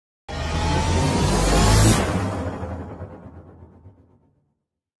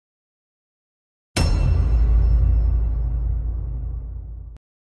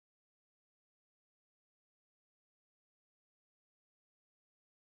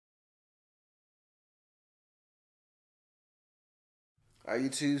Alright,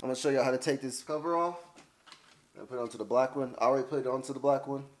 YouTube, I'm going to show you how to take this cover off and put it onto the black one. I already put it onto the black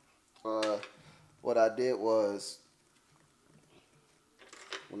one. What I did was,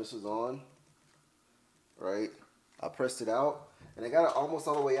 when this was on, right, I pressed it out, and I got it almost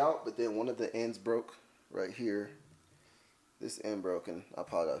all the way out, but then one of the ends broke right here. This end broke, and I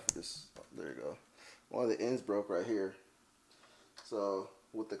apologize for this. There you go. One of the ends broke right here. So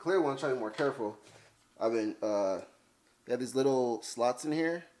with the clear one, try to be more careful. I've been, they have these little slots in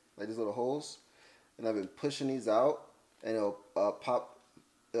here, like these little holes, and I've been pushing these out, and it'll help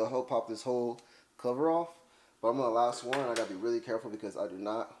pop this whole cover off. But I'm on the last one, I gotta be really careful because I do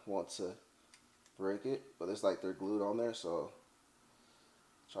not want to break it. But it's like they're glued on there, so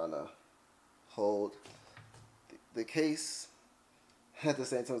I'm trying to hold the case at the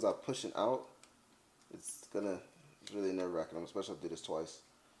same time as I'm pushing out. It's really nerve-wracking, especially if I do this twice.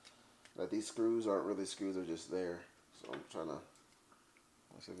 Like, these screws aren't really screws, they're just there. So I'm trying to,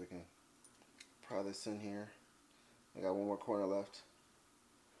 let's see if we can pry this in here. I got one more corner left.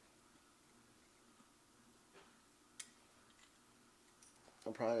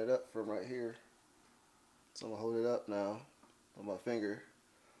 I'm prying it up from right here. So I'm gonna hold it up now on my finger.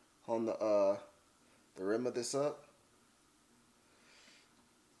 Hold the rim of this up.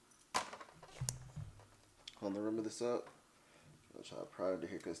 Hold the rim of this up. I'll try to pry it under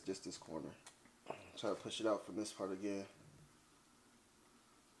here because just this corner. Try to push it out from this part again.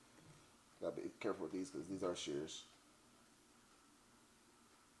 Gotta be careful with these because these are shears.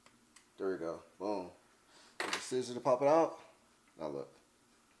 There we go. Boom. With the scissors to pop it out. Now look.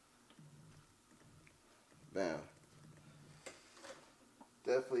 Bam.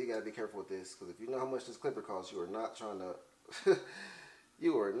 Definitely you gotta be careful with this because if you know how much this clipper costs, you are not trying to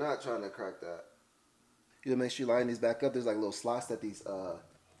you are not trying to crack that. You gotta make sure you line these back up. There's like little slots that these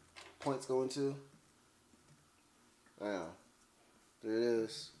points go into. Bam. There it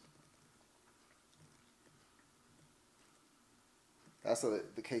is. That's how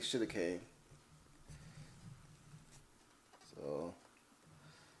the case should have came. So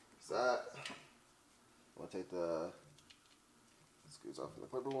that. I'm gonna take the screws off of the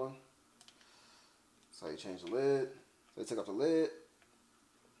clipper one. That's how you change the lid. So you take off the lid.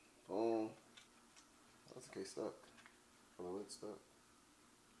 Boom. That's the case stuck. Or the lid stuck.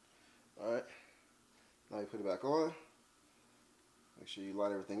 Alright. Now you put it back on. Make sure you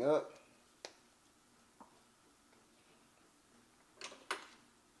line everything up.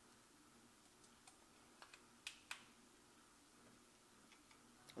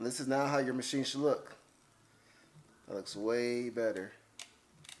 And this is now how your machine should look. That looks way better.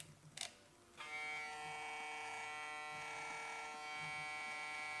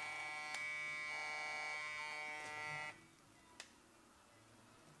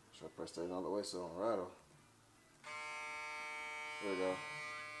 Try to press that in all the way so it don't rattle. There we go.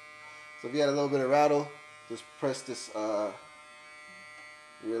 So if you had a little bit of rattle, just press this, your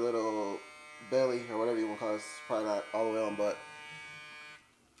little belly or whatever you want to call it. It's probably not all the way on, but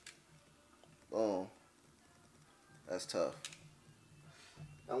boom. That's tough.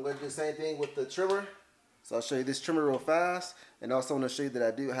 I'm going to do the same thing with the trimmer. So I'll show you this trimmer real fast. And also I'm going to show you that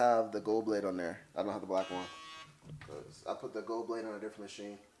I do have the gold blade on there. I don't have the black one. Because I put the gold blade on a different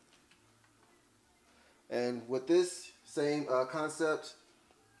machine. And with this same concept,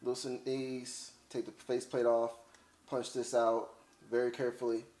 loosen these, take the faceplate off, punch this out very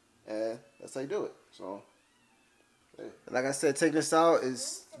carefully, and that's how you do it. So, hey. Like I said, taking this out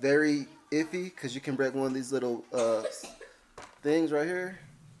is very iffy because you can break one of these little things right here.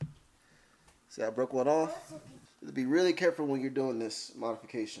 See, I broke one off. Be really careful when you're doing this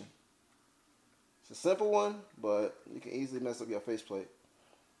modification. It's a simple one, but you can easily mess up your faceplate.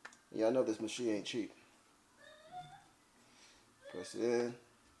 Yeah, I know this machine ain't cheap. Press it in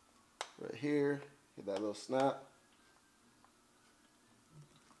right here. Get that little snap.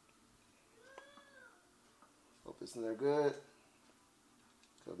 Hope it's in there good,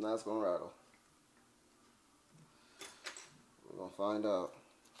 because now it's going to rattle. We're going to find out.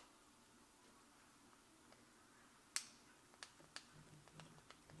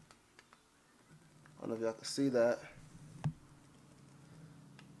 I don't know if y'all can see that.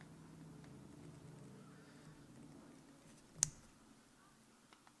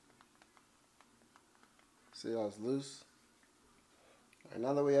 See how it's loose? Alright,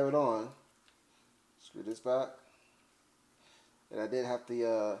 now that we have it on, screw this back. And I did have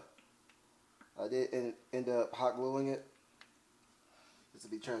to, I did end up hot gluing it, just to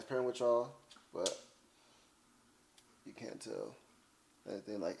be transparent with y'all, but you can't tell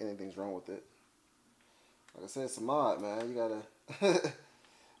anything's wrong with it. Like I said, it's a mod, man. You gotta,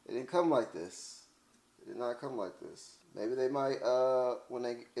 it didn't come like this. It did not come like this. Maybe they might,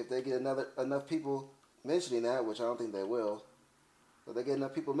 if they get enough people mentioning that, which I don't think they will, but they get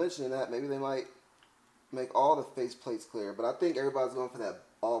enough people mentioning that, maybe they might make all the face plates clear. But I think everybody's going for that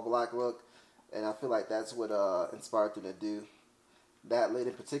all black look, and I feel like that's what inspired them to do that lid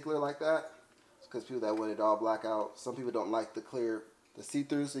in particular like that. Because people that wanted all black out. Some people don't like the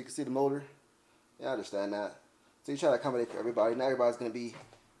see-through, so you can see the motor. Yeah, I understand that. So you try to accommodate for everybody. Not everybody's gonna be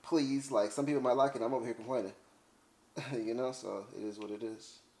pleased. Like some people might like it. I'm over here complaining. You know, so it is what it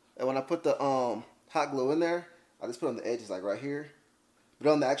is. And when I put the hot glue in there, I just put on the edges, like right here,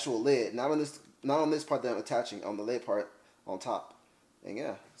 but on the actual lid, not on this part that I'm attaching, on the lid part on top. And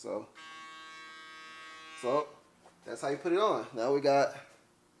yeah, so that's how you put it on. Now we got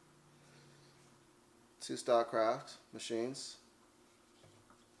 2 Stylecraft machines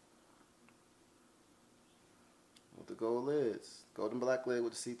with the gold lids, golden black lid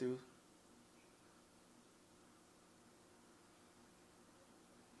with the see-through.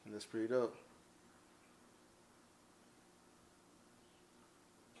 And that's pretty dope.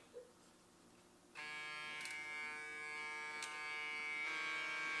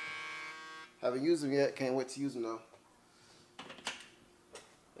 Haven't used them yet, can't wait to use them though.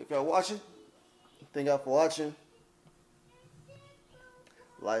 If y'all watching, thank y'all for watching.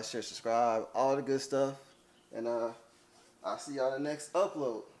 Like, share, subscribe, all the good stuff. And I'll see y'all in the next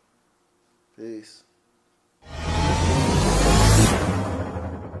upload. Peace.